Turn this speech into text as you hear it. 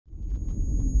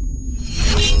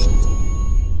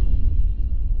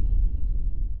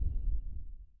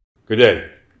Good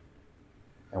day,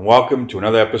 and welcome to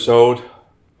another episode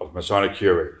of Masonic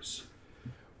Curators.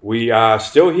 We are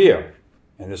still here,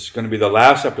 and this is going to be the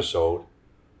last episode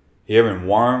here in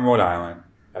Warren, Rhode Island,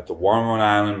 at the Warren, Rhode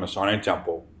Island Masonic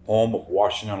Temple, home of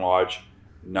Washington Lodge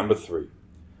number 3. The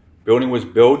building was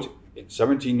built in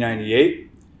 1798.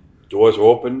 Doors were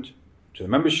opened to the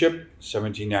membership in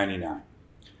 1799.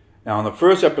 Now, in the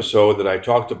first episode that I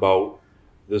talked about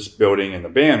this building and the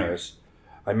banners,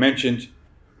 I mentioned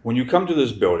when you come to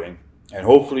this building, and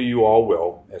hopefully you all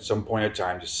will at some point in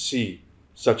time to see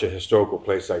such a historical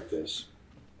place like this,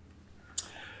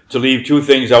 to leave two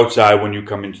things outside when you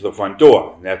come into the front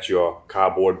door. And that's your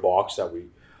cardboard box that we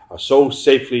are so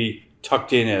safely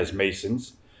tucked in as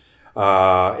Masons,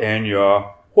 and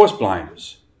your horse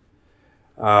blinders.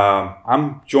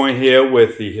 I'm joined here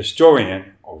with the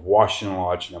historian of Washington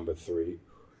Lodge number 3,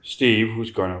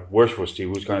 Steve, Worshipful Steve,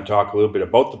 who's going to talk a little bit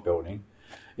about the building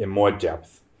in more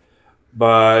depth.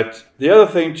 But the other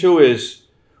thing too is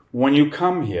when you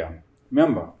come here,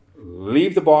 remember,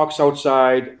 leave the box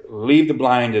outside, leave the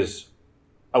blinders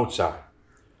outside.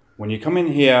 When you come in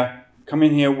here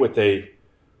with a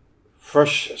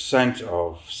fresh scent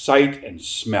of sight and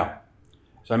smell.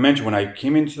 As I mentioned, when I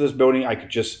came into this building, I could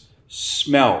just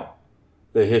smell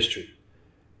the history.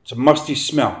 It's a musty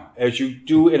smell, as you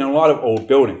do in a lot of old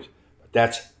buildings. But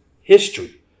that's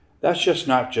history. That's just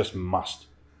not just must.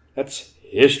 That's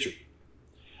history.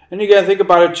 And you got to think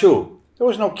about it too. There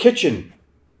was no kitchen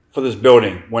for this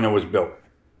building when it was built.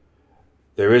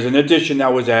 There is an addition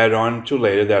that was added on to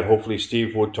later that hopefully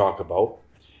Steve will talk about.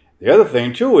 The other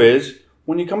thing too is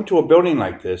when you come to a building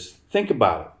like this, think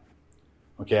about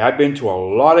it. Okay, I've been to a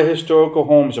lot of historical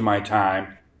homes in my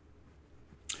time.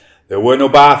 There were no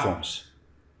bathrooms.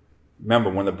 Remember,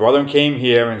 when the brethren came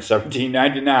here in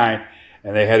 1799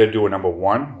 and they had to do a number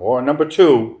 1 or a number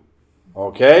 2,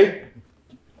 okay?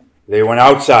 They went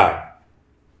outside.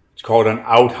 It's called an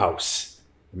outhouse.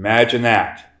 Imagine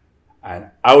that.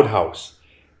 An outhouse.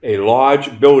 A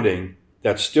large building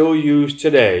that's still used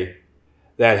today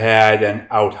that had an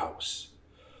outhouse.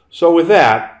 So with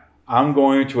that, I'm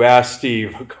going to ask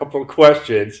Steve a couple of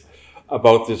questions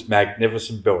about this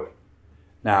magnificent building.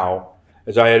 Now,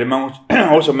 as I had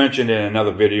also mentioned in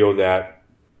another video that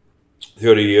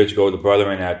 30 years ago, the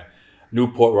brethren at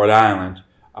Newport, Rhode Island,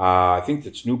 I think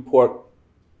it's Newport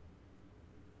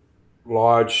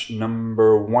Lodge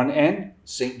number 1N?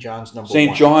 St. John's number 1.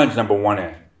 St. John's number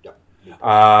 1N.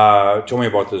 Yep. Told me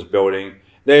about this building.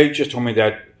 They just told me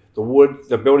that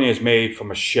the building is made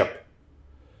from a ship.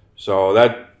 So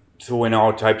that threw in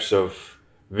all types of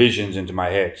visions into my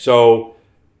head. So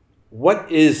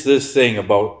what is this thing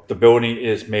about the building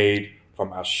is made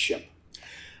from a ship?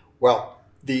 Well,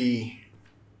 the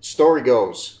story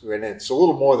goes, and it's a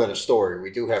little more than a story.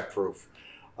 We do have proof.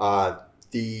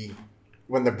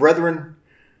 When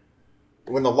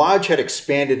the lodge had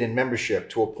expanded in membership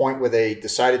to a point where they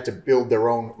decided to build their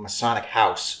own Masonic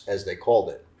house, as they called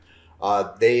it,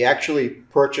 they actually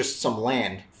purchased some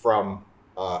land from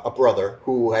a brother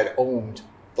who had owned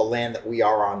the land that we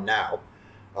are on now.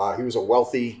 He was a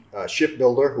wealthy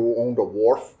shipbuilder who owned a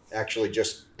wharf, actually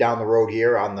just down the road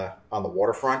here on the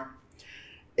waterfront.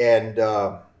 And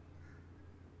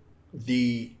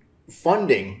the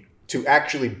funding to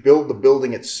actually build the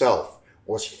building itself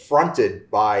was fronted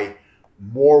by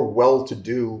more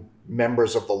well-to-do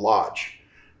members of the lodge.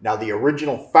 Now, the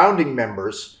original founding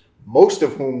members, most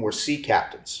of whom were sea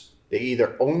captains. They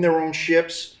either owned their own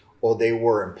ships or they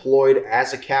were employed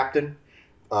as a captain.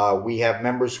 We have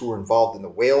members who were involved in the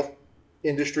whale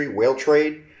industry, whale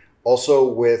trade, also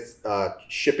with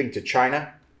shipping to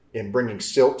China and bringing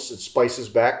silks and spices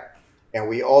back. And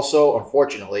we also,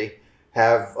 unfortunately,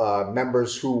 have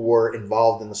members who were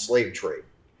involved in the slave trade.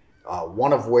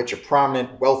 One of which, a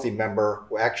prominent wealthy member,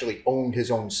 who actually owned his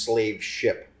own slave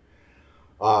ship.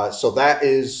 So that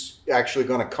is actually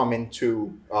going to come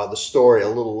into the story a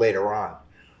little later on.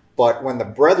 But when the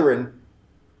brethren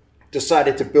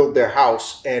decided to build their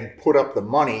house and put up the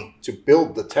money to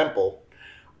build the temple,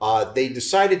 they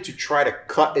decided to try to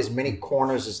cut as many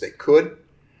corners as they could,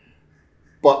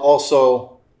 but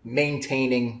also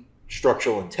maintaining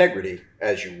structural integrity,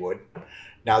 as you would.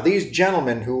 Now, these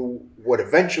gentlemen who would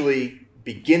eventually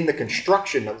begin the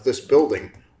construction of this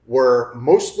building were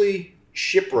mostly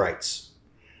shipwrights.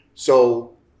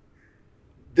 So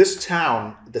this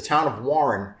town, the town of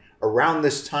Warren, around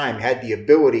this time had the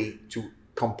ability to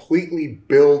completely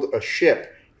build a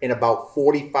ship in about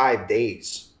 45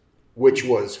 days, which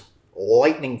was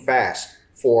lightning fast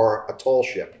for a tall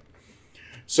ship.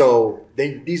 So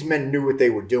these men knew what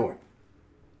they were doing.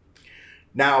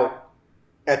 Now,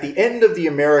 at the end of the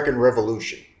American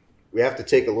Revolution, we have to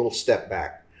take a little step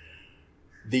back.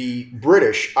 The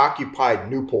British occupied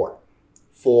Newport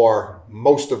for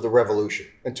most of the Revolution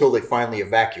until they finally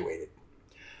evacuated.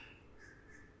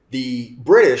 The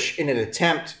British, in an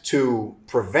attempt to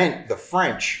prevent the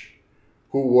French,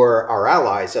 who were our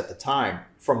allies at the time,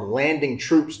 from landing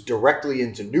troops directly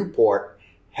into Newport,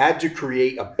 had to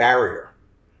create a barrier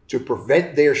to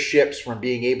prevent their ships from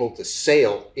being able to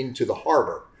sail into the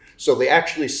harbor. So they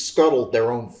actually scuttled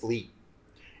their own fleet.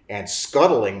 And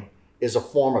scuttling is a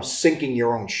form of sinking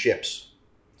your own ships.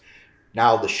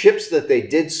 Now, the ships that they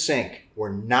did sink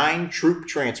were 9 troop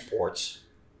transports,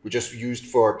 which just used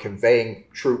for conveying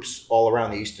troops all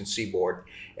around the eastern seaboard,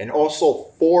 and also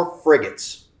 4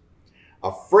 frigates.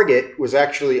 A frigate was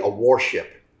actually a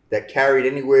warship that carried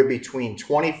anywhere between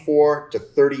 24 to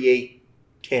 38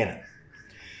 cannon.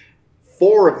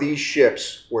 4 of these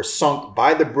ships were sunk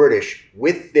by the British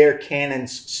with their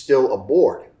cannons still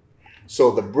aboard.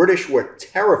 So the British were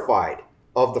terrified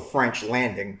of the French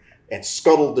landing and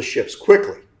scuttled the ships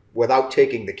quickly without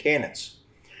taking the cannons.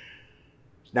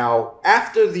 Now,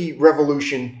 after the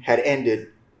revolution had ended,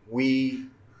 we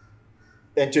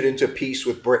entered into peace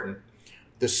with Britain.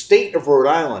 The state of Rhode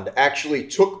Island actually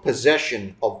took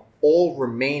possession of all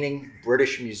remaining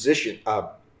British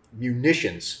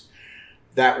munitions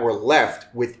that were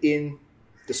left within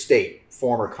the state,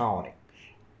 former colony.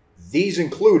 These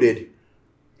included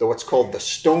what's called the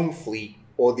Stone Fleet,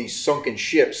 or the sunken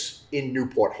ships in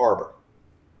Newport Harbor.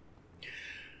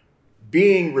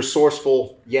 Being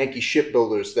resourceful Yankee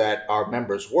shipbuilders that our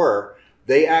members were,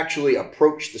 they actually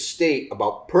approached the state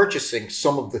about purchasing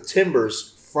some of the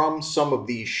timbers from some of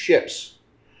these ships.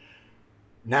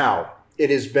 Now,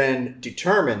 it has been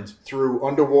determined through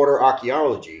underwater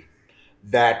archaeology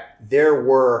that there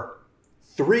were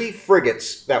 3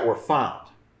 frigates that were found.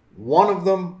 One of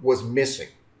them was missing.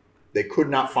 They could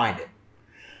not find it.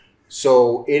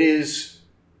 So it is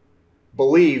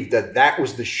believed that that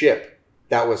was the ship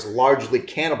that was largely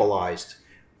cannibalized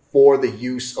for the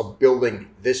use of building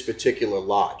this particular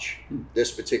lodge,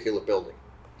 this particular building.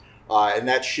 And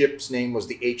that ship's name was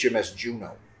the HMS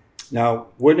Juno. Now,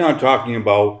 we're not talking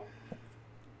about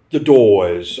the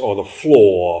doors or the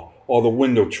floor or the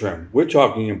window trim. We're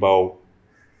talking about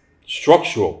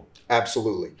structural.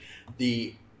 Absolutely.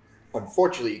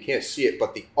 Unfortunately, you can't see it,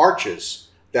 but the arches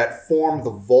that form the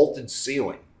vaulted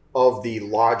ceiling of the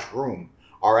lodge room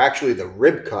are actually the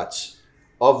rib cuts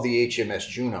of the HMS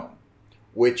Juno,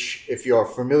 which, if you're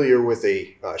familiar with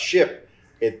a ship,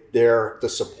 they're the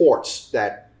supports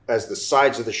that, as the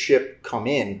sides of the ship come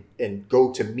in and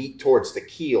go to meet towards the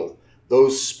keel,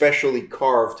 those specially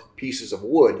carved pieces of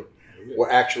wood were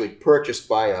actually purchased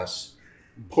by us,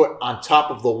 put on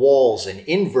top of the walls and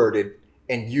inverted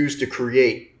and used to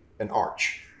create an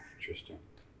arch.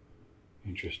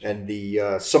 Interesting.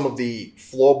 And some of the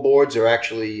floorboards are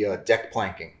actually deck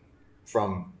planking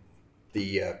from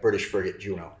the British frigate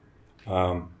Juno.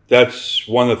 That's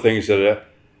one of the things that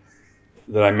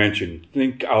I mentioned.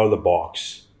 Think out of the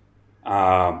box.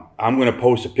 I'm going to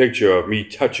post a picture of me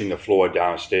touching the floor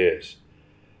downstairs.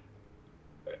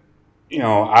 You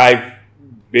know, I've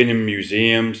been in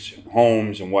museums,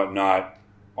 homes, and whatnot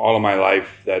all of my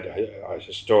life that are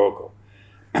historical.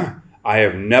 I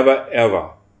have never,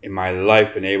 ever in my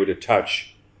life been able to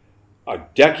touch a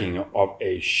decking of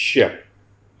a ship,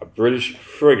 a British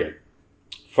frigate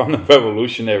from the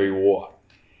Revolutionary War.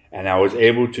 And I was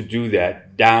able to do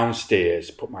that downstairs,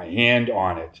 put my hand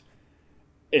on it.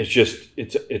 It's just,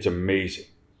 it's amazing.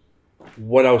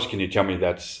 What else can you tell me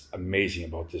that's amazing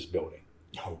about this building?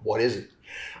 What is it?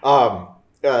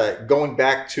 Going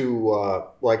back to,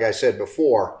 like I said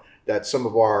before, that some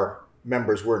of our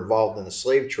members were involved in the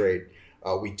slave trade.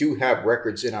 We do have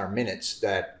records in our minutes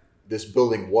that this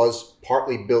building was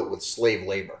partly built with slave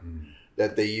labor,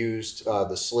 that they used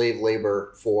the slave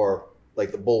labor for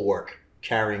like the bulwark,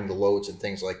 carrying the loads and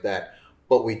things like that.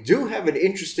 But we do have an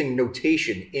interesting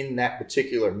notation in that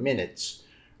particular minutes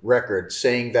record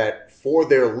saying that for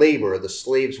their labor, the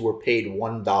slaves were paid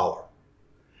 $1.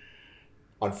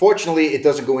 Unfortunately, it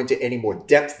doesn't go into any more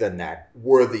depth than that.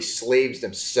 Were the slaves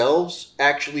themselves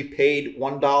actually paid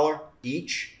 $1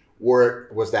 each?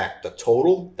 Was that the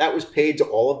total that was paid to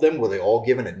all of them? Were they all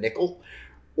given a nickel?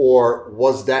 Or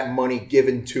was that money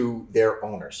given to their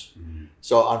owners?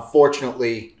 So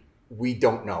unfortunately, we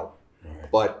don't know.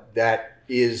 Right. But that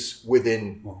is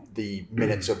within the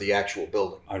minutes of the actual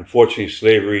building. Unfortunately,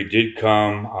 slavery did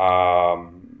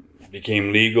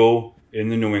became legal in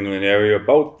the New England area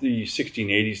about the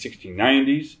 1680s,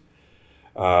 1690s.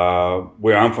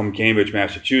 Where I'm from, Cambridge,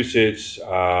 Massachusetts,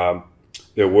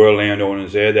 there were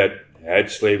landowners there that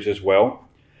had slaves as well.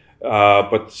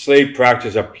 But the slave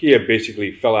practice up here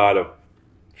basically fell out of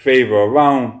favor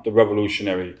around the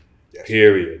Revolutionary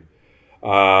period.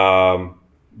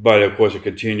 But of course, it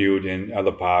continued in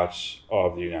other parts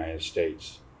of the United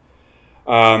States.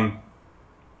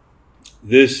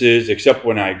 This is, except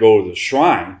when I go to the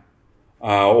shrine,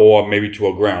 or maybe to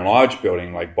a Grand Lodge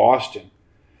building like Boston,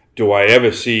 do I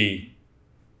ever see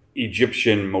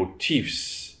Egyptian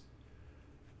motifs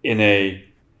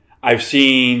I've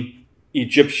seen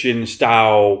Egyptian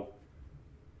style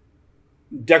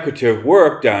decorative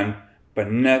work done, but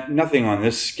nothing on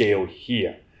this scale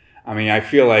here. I mean, I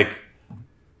feel like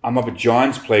I'm up at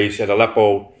John's place at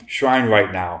Aleppo Shrine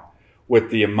right now with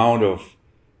the amount of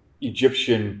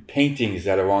Egyptian paintings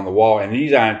that are on the wall. And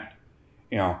these aren't,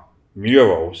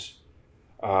 murals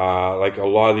like a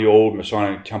lot of the old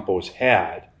Masonic temples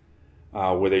had,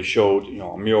 where they showed,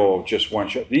 a mural of just one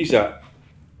shot. These are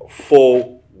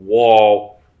full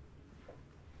wall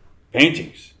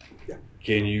paintings. Yeah.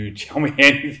 Can you tell me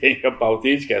anything about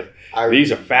these guys?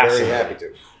 These are fascinating. Very happy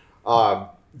to.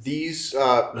 These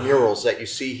murals that you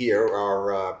see here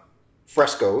are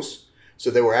frescoes. So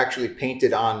they were actually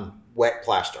painted on wet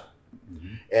plaster.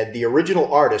 Mm-hmm. And the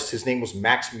original artist, his name was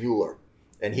Max Mueller.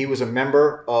 And he was a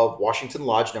member of Washington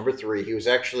Lodge number 3. He was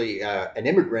actually an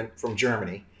immigrant from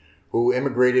Germany who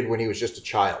immigrated when he was just a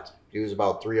child. He was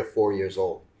about 3 or 4 years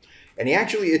old. And he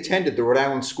actually attended the Rhode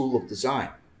Island School of Design.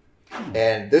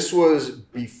 And this was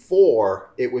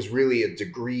before it was really a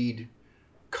degreed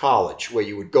college where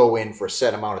you would go in for a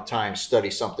set amount of time,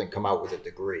 study something, come out with a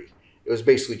degree. It was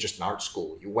basically just an art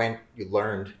school. You went, you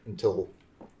learned until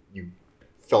you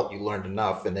felt you learned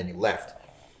enough, and then you left.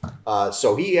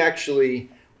 So he actually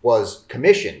was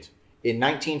commissioned in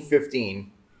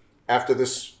 1915 after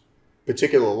this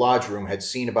particular lodge room had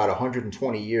seen about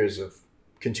 120 years of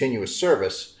continuous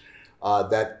service,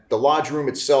 that the lodge room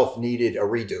itself needed a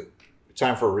redo,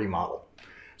 time for a remodel.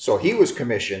 So he was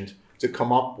commissioned to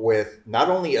come up with not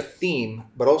only a theme,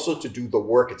 but also to do the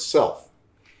work itself.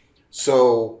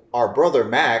 So our brother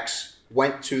Max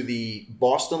went to the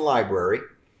Boston Library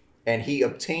and he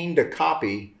obtained a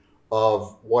copy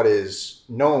of what is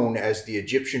known as the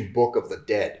Egyptian Book of the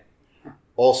Dead,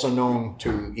 also known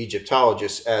to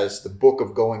Egyptologists as the Book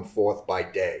of Going Forth by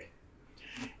Day.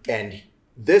 And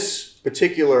this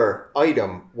particular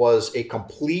item was a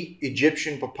complete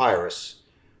Egyptian papyrus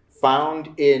found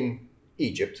in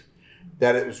Egypt,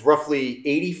 that it was roughly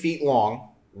 80 feet long,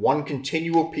 one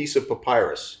continual piece of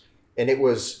papyrus. And it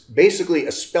was basically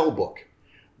a spell book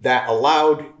that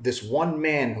allowed this one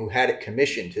man who had it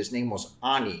commissioned, his name was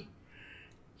Ani.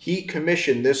 He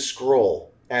commissioned this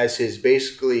scroll as his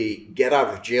basically get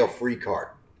out of jail free card.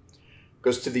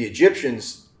 Because to the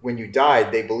Egyptians, when you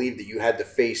died, they believed that you had to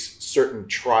face certain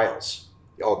trials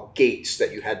or gates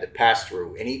that you had to pass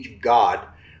through. And each god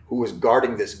who was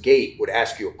guarding this gate would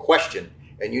ask you a question,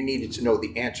 and you needed to know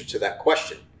the answer to that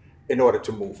question in order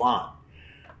to move on.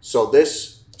 So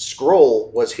this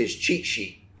scroll was his cheat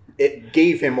sheet. It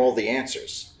gave him all the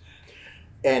answers.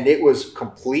 And it was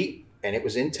complete and it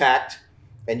was intact.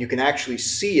 And you can actually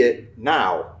see it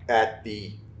now at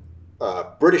the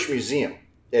British Museum.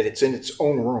 And it's in its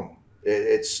own room.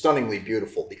 It's stunningly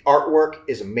beautiful. The artwork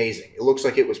is amazing. It looks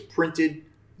like it was printed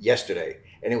yesterday,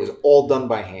 and it was all done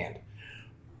by hand.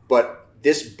 But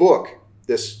this book,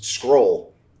 this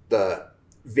scroll, the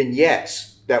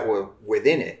vignettes that were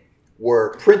within it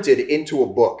were printed into a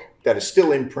book that is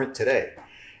still in print today.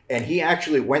 And he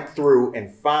actually went through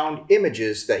and found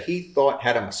images that he thought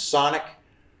had a Masonic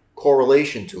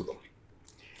correlation to them.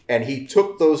 And he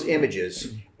took those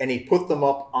images and he put them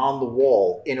up on the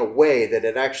wall in a way that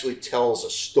it actually tells a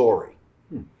story.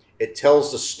 It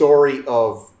tells the story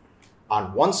of,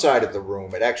 on one side of the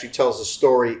room, it actually tells the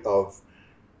story of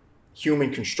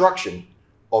human construction,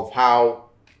 of how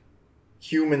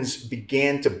humans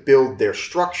began to build their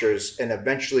structures and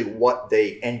eventually what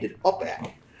they ended up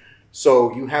at.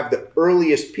 So you have the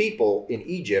earliest people in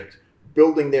Egypt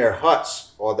building their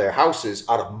huts or their houses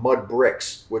out of mud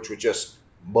bricks, which were just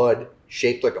mud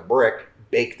shaped like a brick,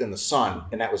 baked in the sun,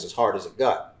 and that was as hard as it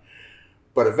got.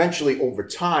 But eventually, over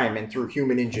time and through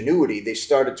human ingenuity, they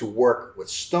started to work with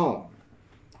stone.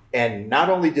 And not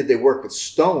only did they work with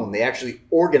stone, they actually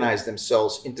organized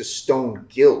themselves into stone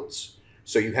guilds.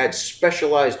 So you had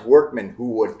specialized workmen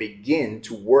who would begin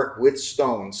to work with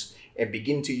stones and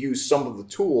begin to use some of the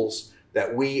tools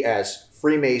that we as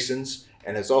Freemasons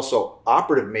and as also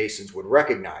operative Masons would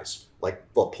recognize, like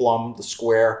the plumb, the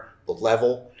square, the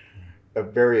level,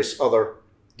 various other,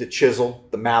 the chisel,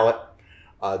 the mallet.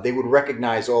 They would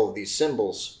recognize all of these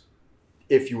symbols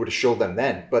if you were to show them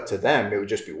then, but to them, it would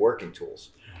just be working tools.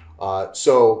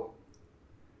 So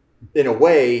in a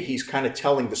way, he's kind of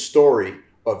telling the story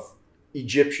of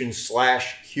Egyptian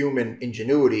 / human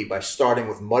ingenuity by starting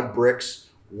with mud bricks,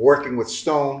 working with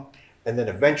stone, and then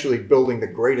eventually building the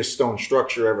greatest stone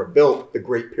structure ever built, the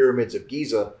Great Pyramids of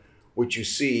Giza, which you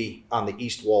see on the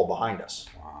east wall behind us.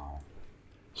 Wow.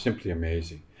 Simply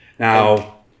amazing.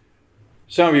 Now,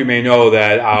 some of you may know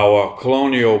that our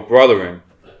colonial brethren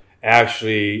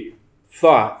actually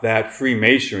thought that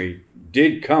Freemasonry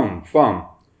did come from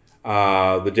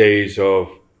the days of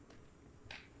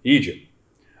Egypt.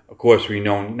 Of course, we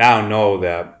now know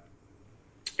that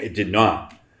it did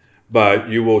not. But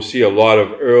you will see a lot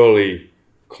of early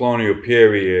colonial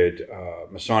period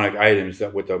Masonic items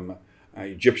that with the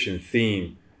Egyptian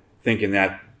theme, thinking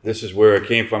that this is where it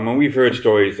came from. And we've heard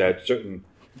stories that certain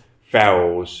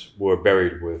pharaohs were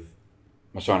buried with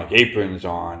Masonic aprons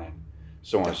on and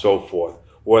so on and so forth.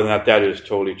 Whether or not that is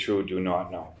totally true, do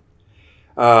not know.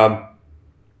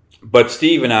 But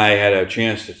Steve and I had a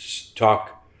chance to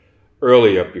talk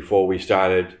earlier before we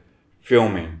started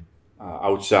filming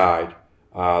outside.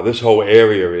 This whole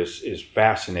area is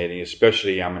fascinating,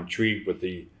 especially I'm intrigued with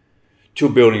the two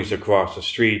buildings across the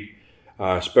street,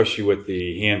 especially with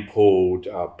the hand-pulled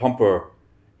pumper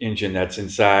engine that's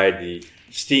inside the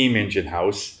steam engine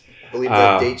house. I believe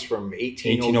that dates from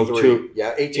 1803. Yeah,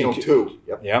 1802.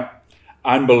 Yep. Yep.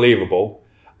 Unbelievable.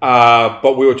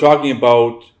 But we were talking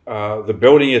about the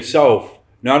building itself.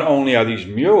 Not only are these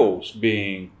murals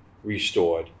being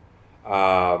restored,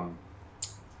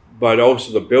 but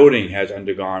also the building has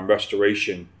undergone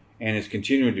restoration and is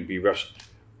continuing to be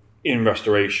in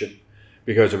restoration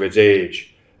because of its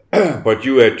age. But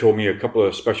you had told me a couple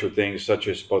of special things, such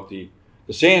as about the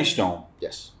sandstone.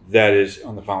 Yes. That is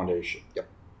on the foundation. Yep.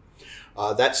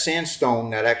 That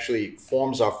sandstone that actually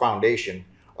forms our foundation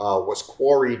was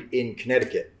quarried in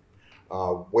Connecticut.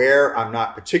 Where, I'm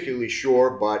not particularly sure,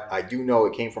 but I do know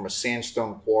it came from a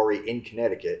sandstone quarry in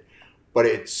Connecticut. But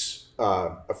it's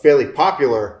a fairly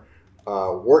popular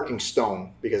working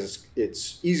stone because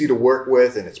it's easy to work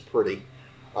with and it's pretty.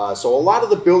 So a lot of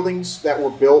the buildings that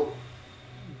were built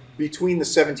between the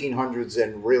 1700s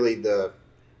and really the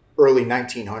early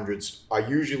 1900s are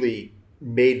usually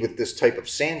made with this type of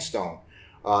sandstone.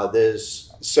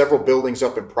 There's several buildings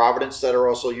up in Providence that are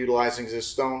also utilizing this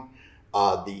stone.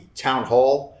 The town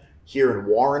hall here in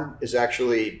Warren is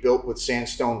actually built with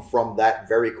sandstone from that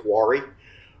very quarry.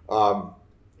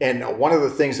 And one of the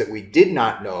things that we did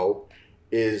not know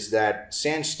is that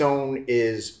sandstone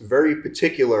is very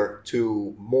particular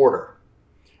to mortar,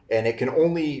 and it can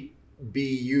only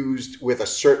be used with a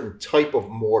certain type of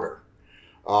mortar.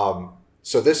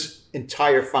 So this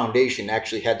entire foundation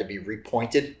actually had to be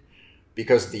repointed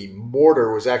because the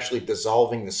mortar was actually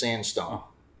dissolving the sandstone,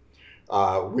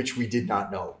 which we did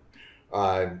not know.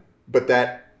 But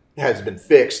that has been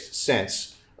fixed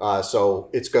since, so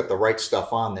it's got the right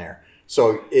stuff on there.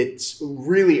 So it's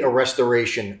really a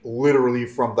restoration literally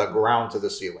from the ground to the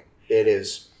ceiling. It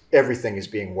is, everything is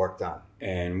being worked on.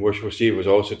 And Worshipful Steve was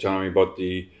also telling me about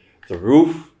the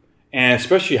roof and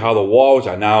especially how the walls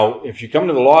are. Now, if you come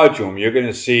to the lodge room, you're going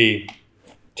to see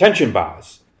tension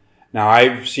bars. Now,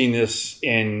 I've seen this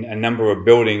in a number of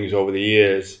buildings over the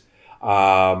years.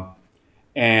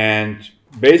 And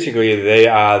basically, they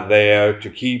are there to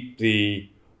keep the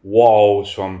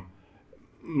walls from,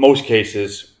 most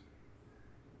cases,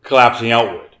 collapsing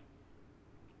outward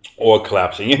or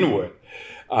collapsing inward.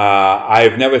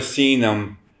 I've never seen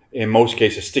them, in most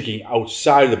cases, sticking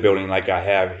outside of the building like I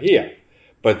have here.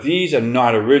 But these are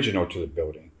not original to the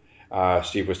building.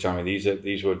 Steve was telling me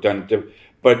these were done.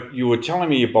 But you were telling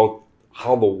me about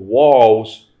how the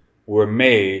walls were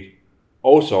made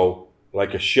also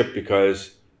like a ship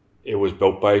because it was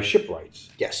built by shipwrights.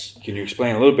 Yes. Can you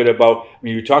explain a little bit about, I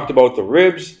mean, you talked about the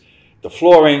ribs, the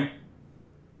flooring,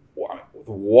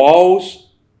 the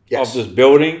walls of this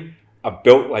building are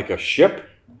built like a ship?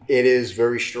 It is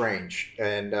very strange,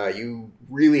 and you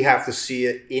really have to see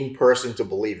it in person to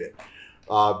believe it.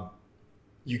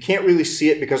 You can't really see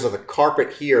it because of the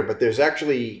carpet here, but there's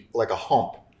actually like a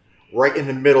hump right in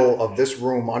the middle of this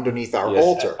room underneath our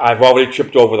altar. I've already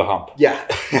tripped over the hump. Yeah.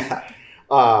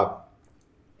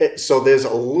 So there's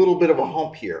a little bit of a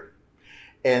hump here.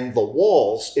 And the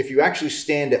walls, if you actually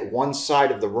stand at one side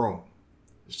of the room,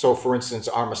 so for instance,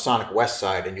 our Masonic West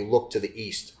side, and you look to the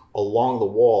east along the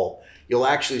wall, you'll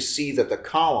actually see that the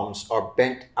columns are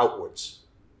bent outwards.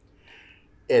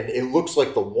 And it looks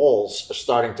like the walls are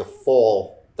starting to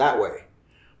fall that way.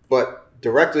 But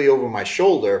directly over my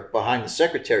shoulder, behind the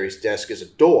secretary's desk, is a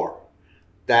door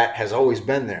that has always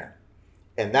been there.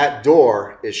 And that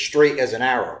door is straight as an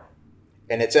arrow.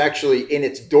 And it's actually, in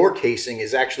its door casing,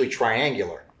 is actually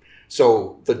triangular.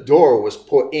 So the door was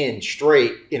put in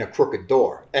straight in a crooked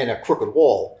door and a crooked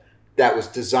wall that was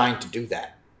designed to do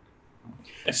that.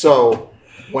 So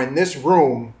when this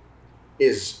room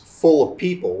is full of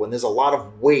people, when there's a lot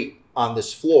of weight on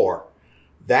this floor,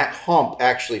 that hump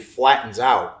actually flattens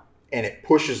out and it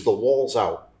pushes the walls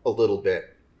out a little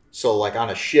bit. So like on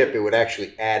a ship, it would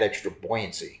actually add extra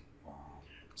buoyancy.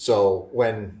 So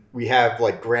when we have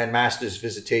like Grand Masters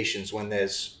visitations, when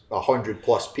there's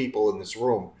 100+ people in this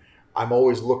room, I'm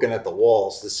always looking at the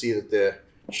walls to see that they're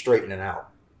straightening out.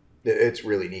 It's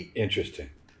really neat. Interesting.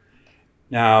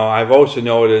 Now, I've also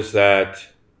noticed that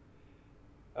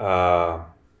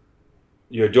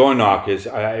your door knockers,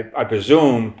 I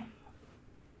presume,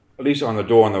 at least on the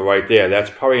door on the right there, that's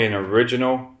probably an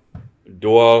original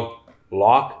door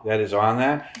lock that is on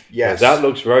that. Yes. That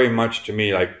looks very much to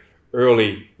me like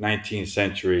early 19th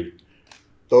century.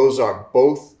 Those are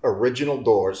both original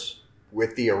doors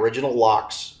with the original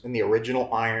locks and the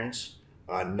original irons.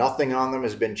 Nothing on them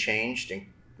has been changed,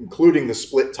 including the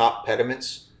split top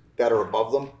pediments that are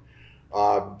above them.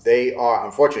 They are,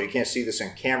 unfortunately, you can't see this in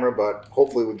camera, but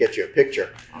hopefully we'll get you a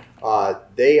picture.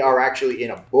 They are actually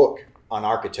in a book on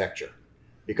architecture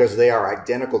because they are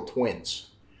identical twins.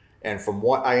 And from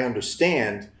what I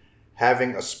understand,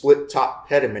 having a split top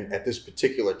pediment at this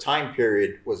particular time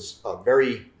period was a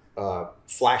very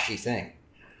flashy thing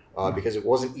because it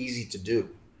wasn't easy to do.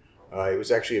 It was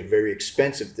actually a very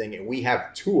expensive thing, and we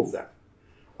have two of them,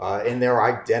 and they're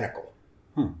identical,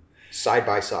 side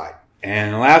by side.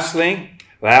 And last thing,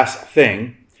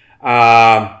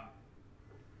 I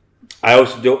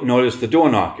also noticed the door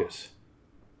knockers.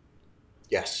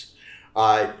 Yes.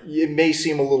 It may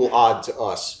seem a little odd to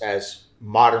us as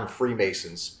modern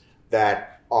Freemasons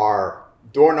that our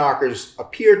door knockers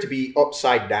appear to be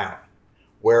upside down,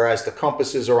 whereas the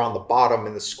compasses are on the bottom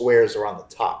and the squares are on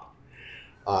the top.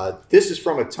 This is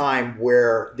from a time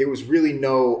where there was really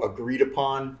no agreed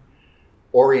upon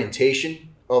orientation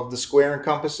of the square and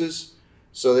compasses.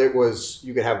 So it was,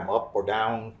 you could have them up or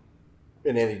down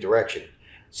in any direction.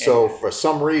 So for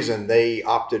some reason, they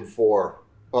opted for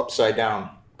upside down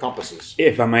compasses.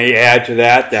 If I may add to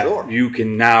that, Sure. you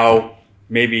can now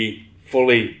maybe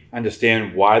fully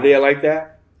understand why they are like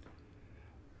that.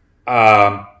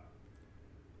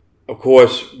 Of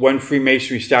course, when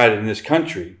Freemasonry started in this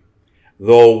country,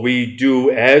 though we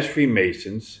do as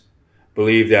Freemasons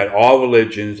believe that all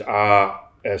religions are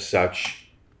as such,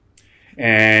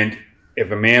 and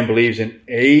if a man believes in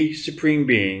a supreme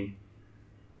being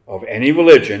of any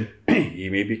religion, he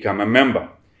may become a member.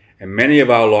 And many of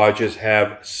our lodges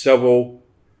have several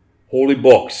holy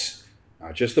books,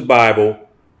 not just the Bible,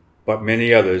 but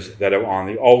many others that are on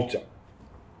the altar.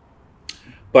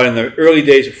 But in the early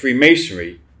days of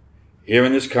Freemasonry, here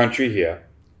in this country here,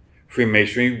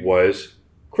 Freemasonry was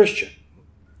Christian.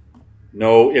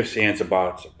 No ifs, ands, or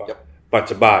buts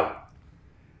about it.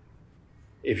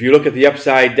 If you look at the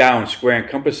upside down square and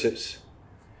compasses,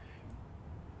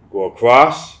 go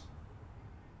across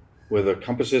where the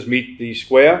compasses meet the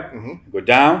square, go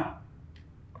down,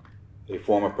 they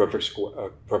form a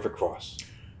perfect cross.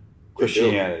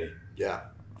 Christianity. Yeah.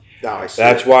 Now I see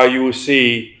That's it. why you will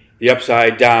see the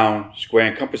upside down square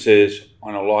and compasses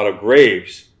on a lot of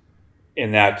graves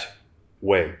in that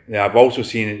way. Now, I've also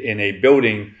seen it in a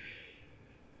building,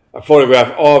 a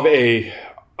photograph of a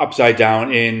upside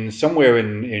down in somewhere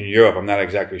in Europe. I'm not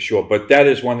exactly sure, but that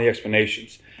is one of the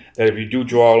explanations, that if you do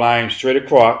draw a line straight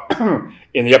across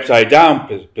in the upside down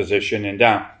position and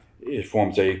down, it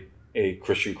forms a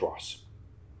Christian cross.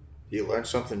 You learn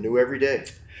something new every day.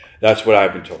 That's what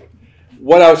I've been told.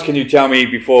 What else can you tell me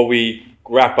before we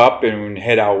wrap up and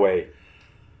head our way?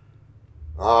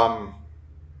 I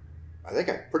think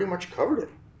I pretty much covered it.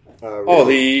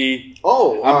 Really.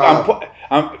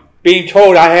 I'm being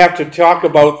told I have to talk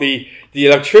about the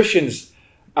electrician's,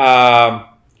 the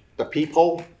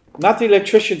peephole? not the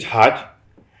electrician's hut.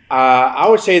 I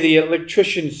would say the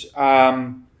electrician's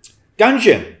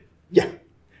dungeon. Yeah.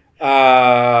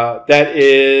 That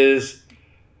is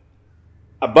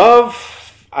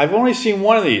above. I've only seen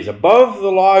one of these above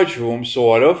the large room,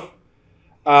 sort of.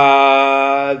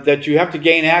 That you have to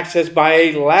gain access by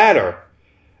a ladder,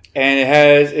 and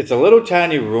it's a little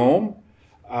tiny room.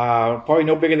 Probably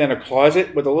no bigger than a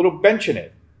closet with a little bench in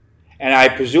it. And I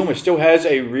presume it still has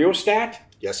a rheostat?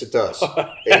 Yes, it does.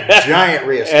 A giant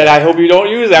rheostat. And I hope you don't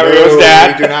use that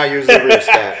rheostat. We do not use the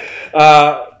rheostat.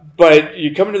 But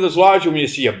you come into this large room and you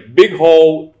see a big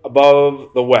hole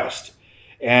above the west.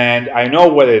 And I know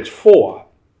what it's for.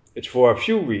 It's for a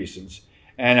few reasons.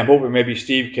 And I'm hoping maybe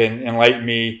Steve can enlighten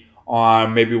me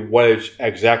on maybe what it's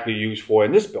exactly used for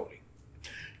in this building.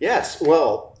 Yes,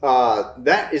 well,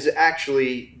 that is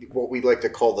actually what we like to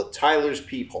call the Tyler's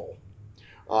peephole.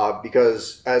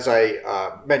 Because as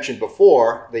I mentioned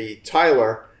before, the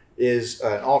Tyler is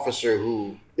an officer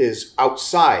who is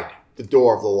outside the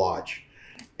door of the lodge.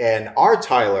 And our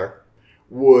Tyler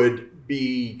would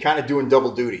be kind of doing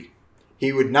double duty.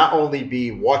 He would not only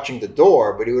be watching the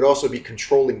door, but he would also be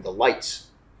controlling the lights.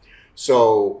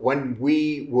 So when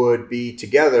we would be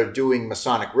together doing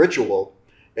Masonic ritual,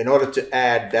 in order to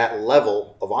add that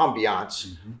level of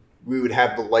ambiance, we would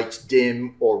have the lights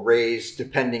dim or raised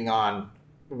depending on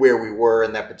where we were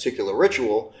in that particular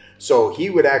ritual. So he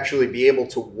would actually be able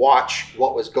to watch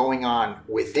what was going on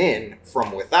within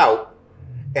from without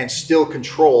and still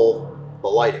control the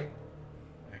lighting.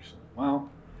 Excellent. Well,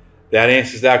 that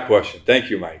answers that question. Thank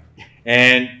you, Mike.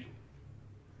 And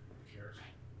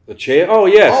the chair? Oh,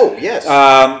 yes. Oh, yes.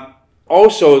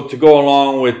 Also, to go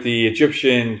along with the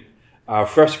Egyptian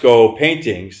fresco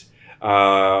paintings, there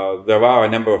are a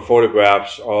number of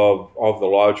photographs of the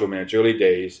lodge room in its early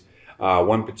days.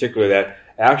 One particular that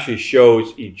actually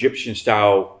shows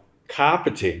Egyptian-style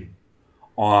carpeting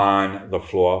on the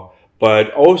floor,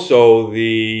 but also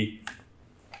the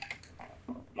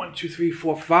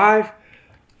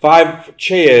 5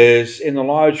 chairs in the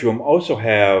lodge room also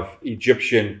have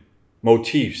Egyptian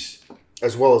motifs,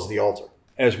 as well as the altar.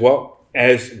 As well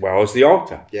as the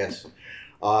altar. Yes.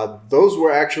 Those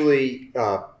were actually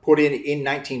put in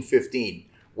 1915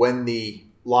 when the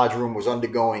lodge room was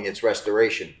undergoing its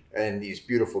restoration and these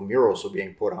beautiful murals were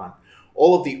being put on.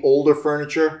 All of the older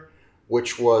furniture,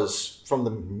 which was from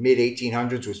the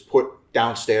mid-1800s, was put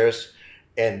downstairs,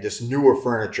 and this newer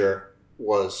furniture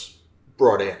was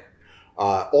brought in.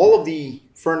 All of the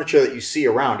furniture that you see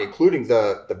around, including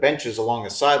the benches along the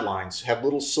sidelines, have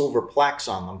little silver plaques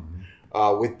on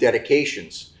them with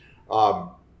dedications.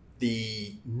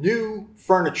 The new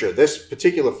furniture, this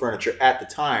particular furniture at the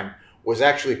time, was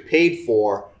actually paid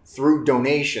for through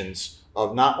donations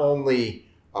of not only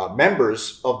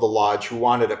members of the lodge who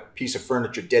wanted a piece of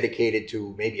furniture dedicated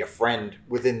to maybe a friend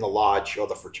within the lodge or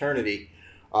the fraternity,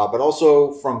 but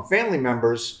also from family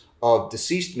members of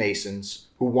deceased Masons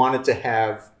who wanted to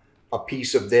have a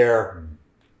piece of their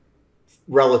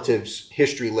relatives'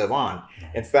 history live on.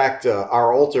 In fact,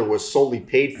 our altar was solely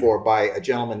paid for by a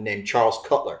gentleman named Charles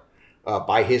Cutler,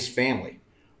 by his family.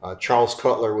 Charles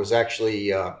Cutler was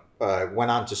actually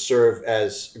went on to serve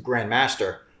as Grand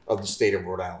Master of the state of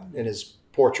Rhode Island, and his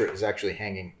portrait is actually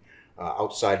hanging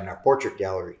outside in our portrait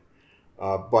gallery.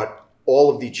 But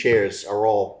all of the chairs are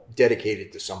all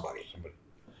dedicated to somebody.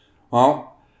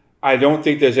 Well, I don't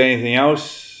think there's anything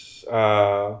else.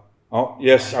 Oh,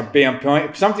 yes, I'm being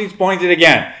pointed. Something's pointed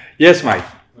again. Yes, Mike.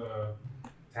 The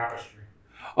tapestry.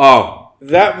 Oh,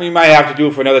 that we might have to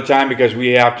do for another time because we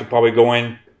have to probably go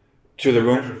in to the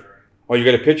room. Oh, you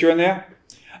got a picture in there?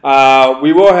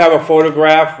 We will have a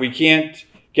photograph. We can't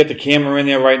get the camera in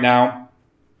there right now,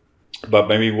 but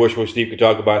maybe Worshipful Steve could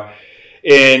talk about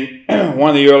it. In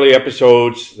one of the early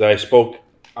episodes that I spoke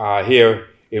here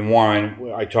in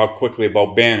Warren, I talked quickly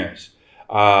about banners.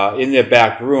 In their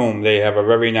back room, they have a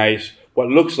very nice, what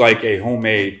looks like a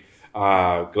homemade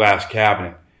glass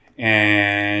cabinet.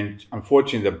 And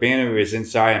unfortunately, the banner is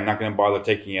inside. I'm not going to bother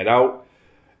taking it out.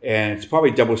 And it's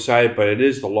probably double-sided, but it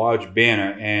is the lodge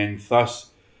banner. And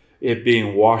thus, it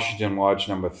being Washington Lodge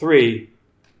number 3,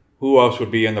 who else would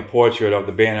be in the portrait of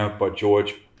the banner but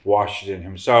George Washington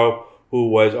himself, who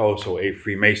was also a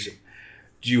Freemason.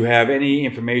 Do you have any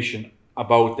information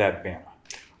about that banner?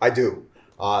 I do.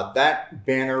 That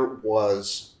banner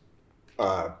was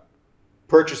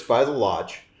purchased by the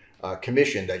lodge,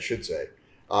 commissioned, I should say,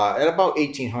 at about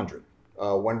 1800,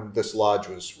 when this lodge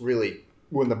was really,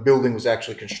 when the building was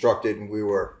actually constructed and we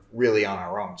were really on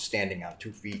our own, standing on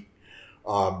 2 feet.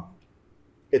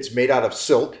 It's made out of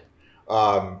silk,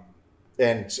 and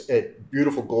it's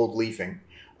beautiful gold leafing.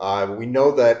 We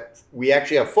know that we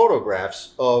actually have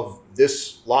photographs of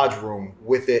this lodge room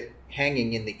with it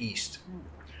hanging in the east.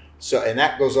 So, and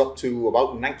that goes up to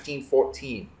about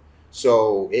 1914.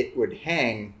 So it would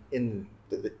hang in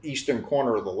the eastern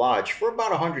corner of the lodge for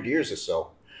about 100 years or so.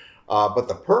 But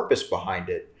the purpose behind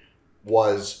it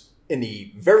was in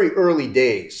the very early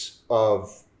days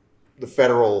of the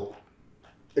federal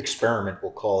experiment,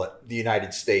 we'll call it, the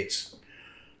United States.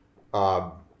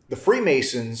 The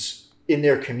Freemasons in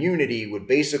their community would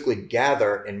basically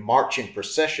gather and march in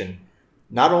procession,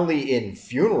 not only in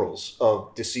funerals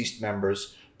of deceased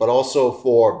members, but also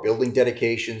for building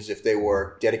dedications if they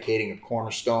were dedicating a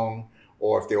cornerstone,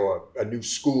 or if there were a new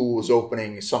school was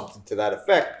opening, something to that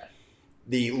effect.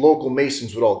 The local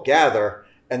Masons would all gather,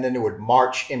 and then they would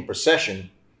march in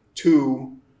procession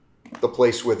to the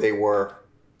place where they were,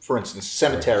 for instance,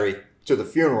 cemetery, to the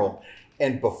funeral.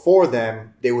 And before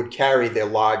them, they would carry their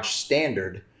lodge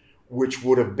standard, which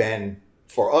would have been,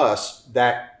 for us,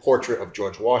 that portrait of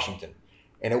George Washington.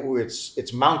 And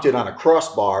it's mounted on a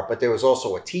crossbar, but there was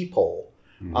also a T-pole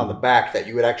on the back that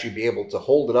you would actually be able to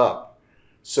hold it up,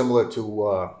 similar to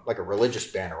like a religious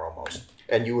banner almost.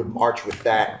 And you would march with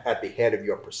that at the head of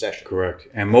your procession. Correct.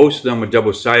 And most of them were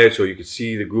double-sided, so you could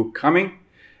see the group coming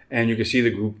and you could see the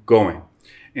group going.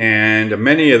 And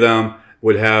many of them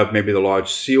would have maybe the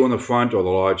lodge seal on the front or the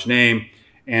lodge name.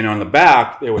 And on the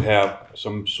back, they would have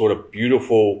some sort of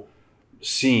beautiful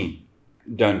scene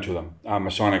done to them, a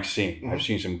Masonic scene. I've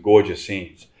seen some gorgeous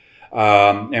scenes.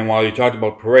 And while you talked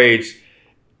about parades,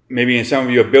 maybe in some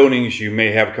of your buildings you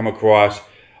may have come across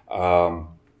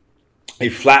a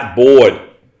flat board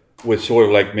with sort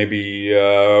of like maybe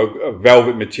a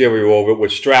velvet material over it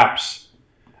with straps.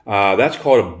 That's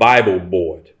called a Bible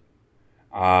board.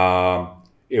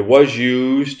 It was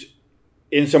used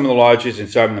in some of the lodges in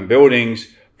some of the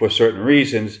buildings for certain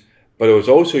reasons, but it was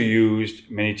also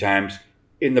used many times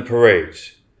in the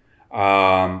parades.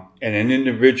 And an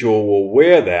individual will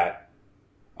wear that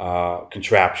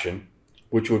contraption,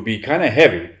 which would be kind of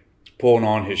heavy, pulling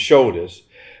on his shoulders,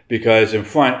 because in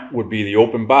front would be the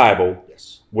open Bible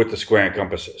with the square and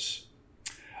compasses.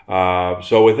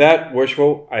 So with that,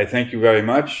 Worshipful, I thank you very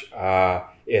much.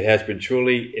 It has been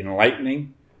truly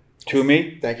enlightening to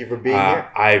me. Thank you for being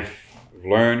here. I've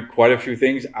learned quite a few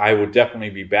things. I will definitely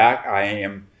be back. I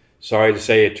am sorry to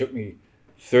say it took me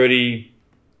 30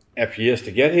 years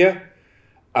to get here,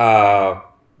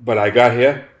 but I got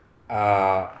here.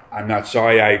 I'm not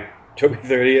sorry it took me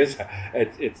 30 years.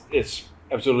 It's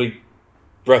absolutely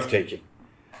breathtaking.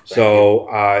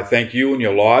 Thank you and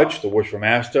your lodge, the Worshipful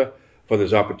Master, for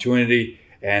this opportunity.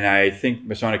 And I think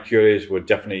Masonic Curators would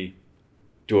definitely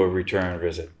do a return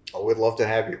visit. Oh, we'd love to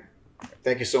have you.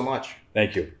 Thank you so much.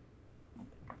 Thank you.